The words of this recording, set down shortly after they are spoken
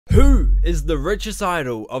Who is the richest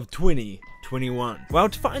idol of 2021? Well,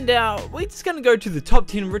 to find out, we're just gonna go to the top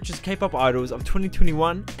 10 richest K-pop idols of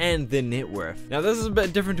 2021 and their net worth. Now, this is a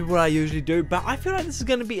bit different to what I usually do, but I feel like this is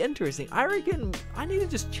gonna be interesting. I reckon I need to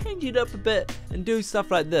just change it up a bit and do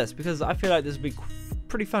stuff like this, because I feel like this would be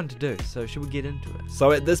pretty fun to do. So should we get into it?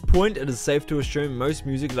 So at this point, it is safe to assume most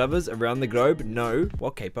music lovers around the globe know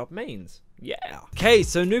what K-pop means. Yeah. Okay,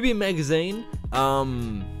 so Nubia magazine, or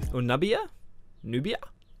Nubia?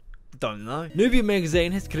 Don't know. Nubia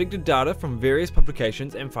magazine has collected data from various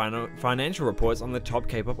publications and financial reports on the top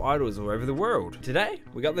K-pop idols all over the world. Today,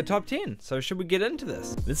 we got the top 10, so should we get into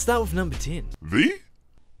this? Let's start with number 10.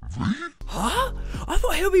 Huh? I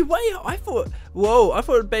thought he'll be way up. I thought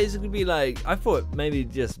it'd basically be like, I thought maybe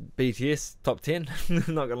just BTS top 10,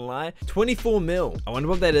 not gonna lie. 24 mil. I wonder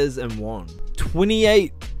what that is in won.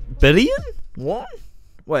 28 billion? Won?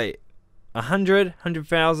 Wait,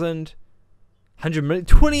 100,000, 100 million,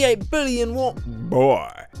 28 billion won? Boy,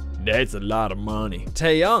 that's a lot of money.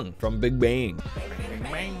 Taeyang from Bigbang.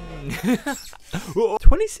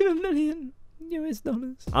 27 million US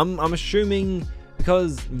dollars. I'm assuming,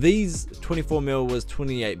 because these 24 mil was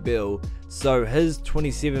 28 bill, so his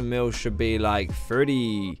 27 mil should be like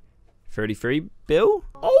 33 bill?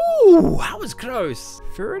 Oh, that was close.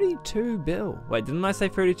 32 bill. Wait, didn't I say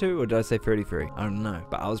 32 or did I say 33? I don't know,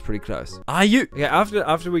 but I was pretty close. IU. Okay,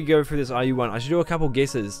 after we go through this IU one, I should do a couple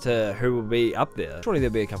guesses to who will be up there. Surely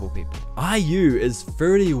there'll be a couple people. IU is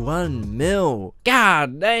 31 mil.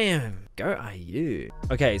 God damn. Go IU.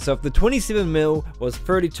 Okay, so if the 27 mil was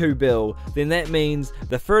 32 bill, then that means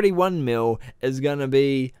the 31 mil is gonna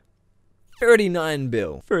be 39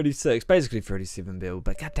 bill. 36, basically 37 bill,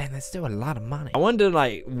 but goddamn, that's still a lot of money. I wonder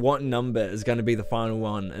like what number is gonna be the final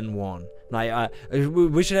one in won. Like,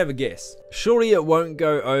 we should have a guess. Surely it won't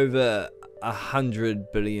go over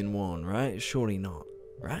 100 billion won, right? Surely not,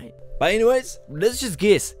 right? But anyways, let's just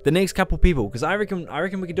guess the next couple people, because I reckon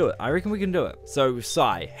we can do it. I reckon we can do it. So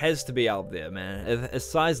Psy has to be up there, man. If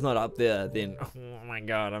Psy's not up there, then oh my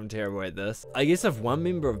god, I'm terrible at this. I guess if one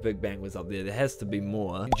member of Bigbang was up there has to be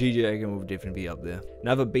more. Jaejoong will definitely be up there.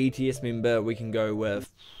 Another BTS member, we can go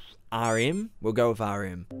with RM. We'll go with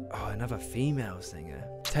RM. Oh, another female singer.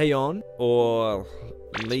 Taeyang or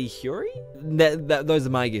Hyori? Those are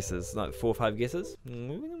my guesses. Like 4 or 5 guesses.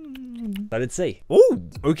 But let's see. Oh,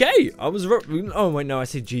 okay. I was oh wait, no, I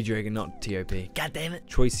said G-Dragon, not T.o.p. God damn it.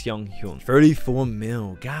 Choi Hyun. 34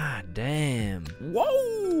 mil. God damn.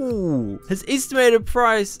 Whoa. His estimated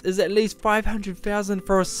price is at least 500,000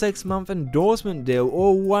 for a 6-month endorsement deal,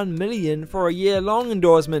 or 1 million for a year-long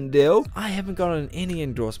endorsement deal. I haven't gotten any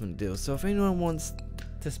endorsement deals, so if anyone wants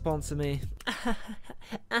to sponsor me,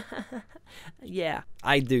 yeah,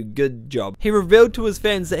 I do. Good job. He revealed to his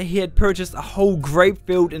fans that he had purchased a whole grape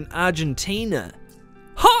field in Argentina,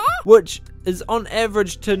 which is on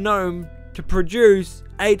average known to produce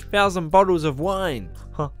 8,000 bottles of wine.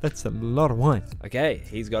 That's a lot of wine. Okay,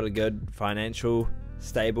 he's got a good financial,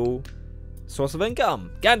 stable source of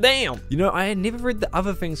income. God damn. You know, I had never read the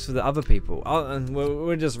other things for the other people.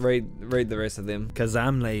 We'll just read the rest of them, because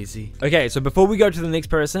I'm lazy. Okay, so before we go to the next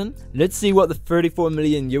person, let's see what the 34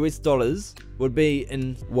 million US dollars would be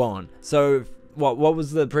in won. So what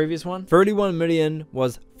was the previous one? 31 million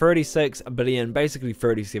was 36 billion, basically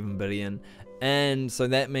 37 billion. And so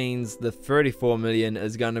that means the 34 million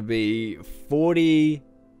is going to be 46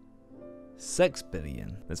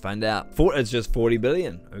 billion. Let's find out. It's just 40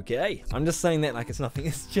 billion. Okay. I'm just saying that like it's nothing.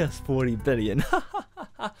 It's just 40 billion.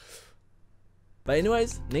 But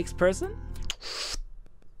anyways, next person.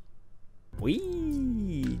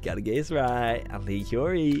 Wee, gotta guess right.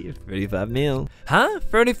 Hyori, 35 mil. Huh?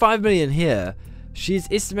 35 million here. She's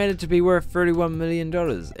estimated to be worth $31 million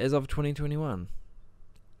as of 2021.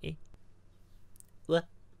 What?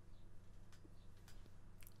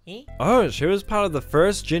 Oh, she was part of the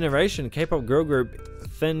first generation K-pop girl group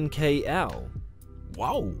Thin KL.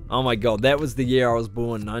 Wow. Oh my god, that was the year I was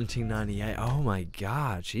born, 1998. Oh my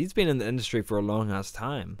god, she's been in the industry for a long ass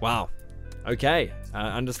time. Wow. Okay,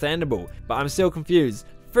 understandable. But I'm still confused.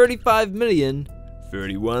 35 million,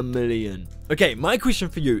 31 million. Okay, my question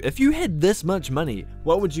for you, if you had this much money,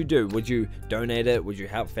 what would you do? Would you donate it? Would you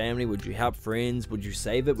help family? Would you help friends? Would you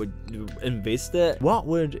save it? Would you invest it? What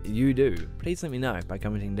would you do? Please let me know by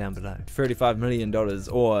commenting down below. $35 million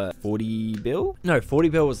or 40 bill? No, 40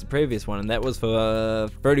 bill was the previous one, and that was for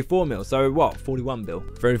 34 mil. So what? 41 bill.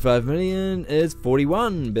 35 million is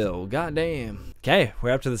 41 bill. God damn. Okay,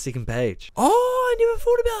 we're up to the second page. Oh, I never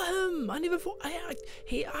thought about him. I never thought.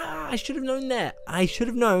 I should have known that. I should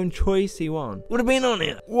have known Choi Siwon would have been on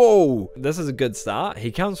it. Whoa, this is a good start. But he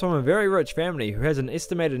comes from a very rich family who has an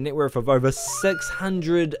estimated net worth of over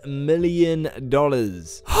 $600 million.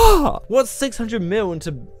 What's 600 mil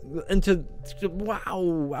into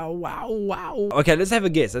wow. Okay, let's have a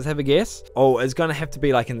guess. Oh, it's gonna have to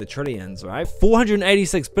be like in the trillions, right?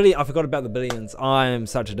 486 billion. I forgot about the billions. I am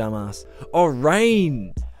such a dumbass. Oh,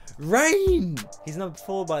 Rain. He's number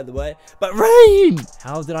 4, by the way. But Rain!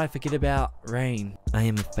 How did I forget about Rain? I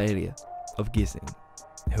am a failure of guessing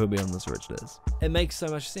who will be on this rich list. It makes so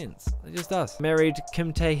much sense. It just does. Married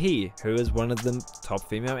Kim Tae-hee, who is one of the top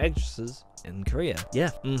female actresses in Korea.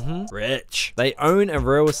 Yeah. Rich. They own a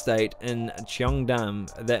real estate in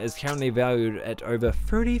Cheongdam that is currently valued at over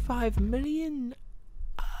 35 million.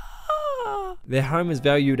 Their home is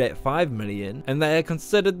valued at 5 million, and they are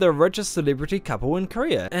considered the richest celebrity couple in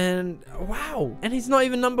Korea. And wow, and he's not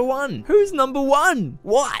even number 1. Who's number 1?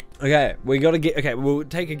 What? Okay, we gotta get. Okay, we'll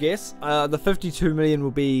take a guess. The 52 million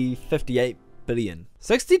will be 58 billion.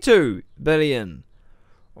 62 billion.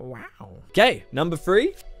 Wow. Okay, number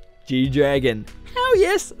 3. Gdragon. Hell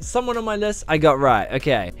yes, someone on my list I got right.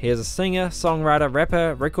 Okay, here's a singer, songwriter,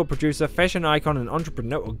 rapper, record producer, fashion icon, and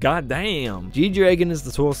entrepreneur. Oh, goddamn. Gdragon is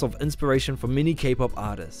the source of inspiration for many K-pop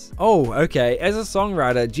artists. Oh, okay. As a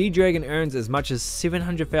songwriter, Gdragon earns as much as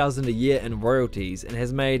 $700,000 a year in royalties and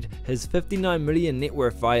has made his 59 million net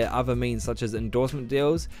worth via other means such as endorsement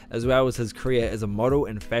deals, as well as his career as a model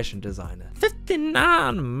and fashion designer.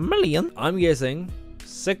 59 million? I'm guessing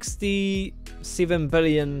 67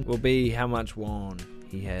 billion will be how much won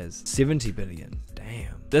he has. 70 billion.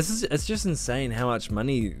 Damn. It's just insane how much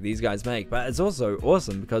money these guys make, but it's also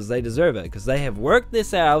awesome because they deserve it, because they have worked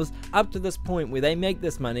themselves up to this point where they make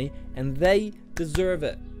this money and they deserve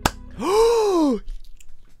it.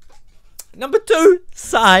 Number 2,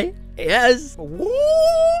 Psy. Yes. Woo!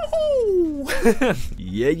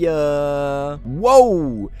 Yeah.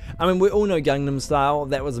 Whoa. I mean, we all know Gangnam Style.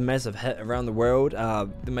 That was a massive hit around the world.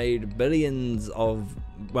 It made billions of,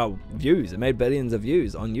 well, views. It made billions of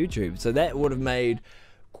views on YouTube. So that would have made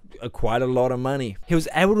quite a lot of money. He was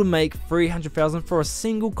able to make 300,000 for a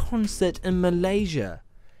single concert in Malaysia.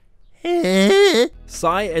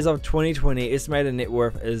 Psy, as of 2020, estimated net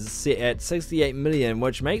worth is set at 68 million,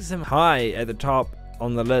 which makes him high at the top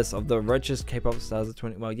on the list of the richest K-pop stars of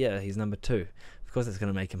 20. Well, yeah, he's number 2. Of course, it's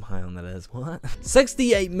gonna make him high on the list. What?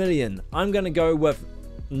 68 million. I'm gonna go with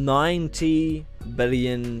 90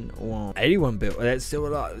 billion won. 81 bill. That's still a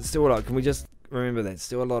lot. It's still a lot. Can we just remember that?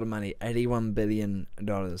 Still a lot of money. $81 billion.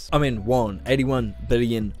 I mean, won. 81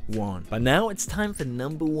 billion won. But now it's time for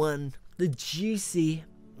number 1, the juicy.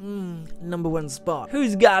 Number 1 spot.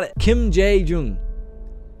 Who's got it? Kim Jaejoong.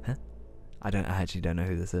 Huh? I actually don't know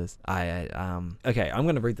who this is. Okay, I'm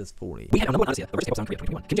gonna read this for you. We have our number 1 artist here, the richest K-pop star in Korea,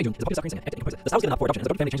 2021. Kim Jaejoong is a popular South Korean singer, actor, and composer. The style is good enough for adoption, as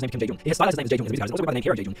the family changed his name to Kim Jaejoong. His stylist name is Jaejoong, and his music also by the name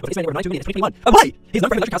Hyori Jaejoong. With his name over 92 million in 2021. Oh wait! He's known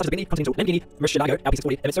for having luxury cars such as Bentley, Continental, Lamborghini, Murcielago,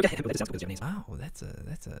 LP640, and Mitsubishi. That sounds good, Japanese. Oh, that's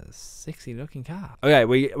a sexy looking car. Okay,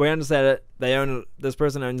 we understand it. This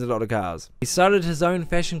person owns a lot of cars. He started his own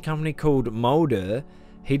fashion company called Molder.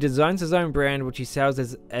 He designs his own brand, which he sells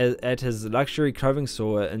at his luxury clothing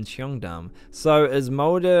store in Cheongdam. So is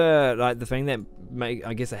Molder like the thing that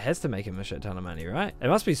I guess it has to make him a shit ton of money, right? It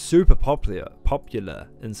must be super popular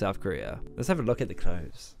in South Korea. Let's have a look at the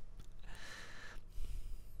clothes.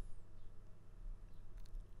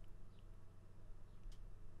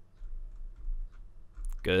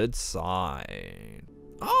 Good sign.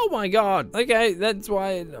 Oh my god. Okay, that's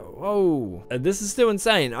why. Whoa. This is still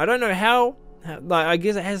insane. I don't know how. Like, I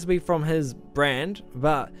guess it has to be from his brand,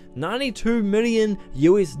 but 92 million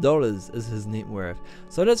US dollars is his net worth.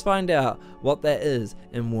 So let's find out what that is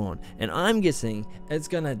in won. And I'm guessing it's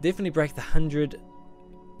gonna definitely break the 100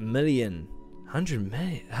 million. 100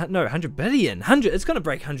 million? No, 100 billion. 100. It's gonna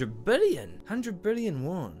break 100 billion. 100 billion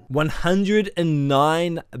won.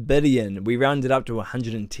 109 billion. We rounded up to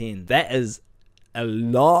 110. That is a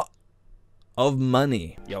lot of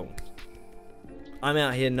money. Yo, I'm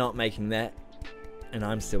out here not making that, and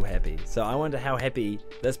I'm still happy. So I wonder how happy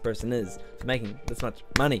this person is for making this much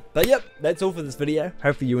money. But yep, that's all for this video.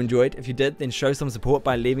 Hopefully you enjoyed. If you did, then show some support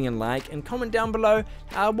by leaving a like and comment down below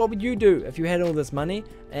what would you do if you had all this money.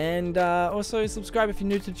 And also subscribe if you're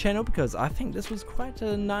new to the channel, because I think this was quite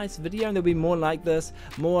a nice video, and there'll be more like this,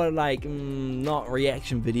 more like not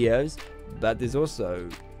reaction videos, but there's also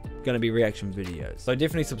gonna be reaction videos, so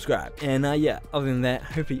definitely subscribe. And yeah, other than that,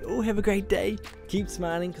 hopefully you all have a great day. Keep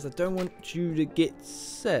smiling, because I don't want you to get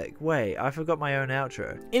sick. Wait, I forgot my own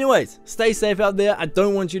outro. Anyways, stay safe out there. I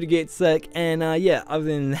don't want you to get sick. And yeah, other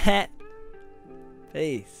than that,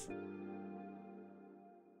 peace.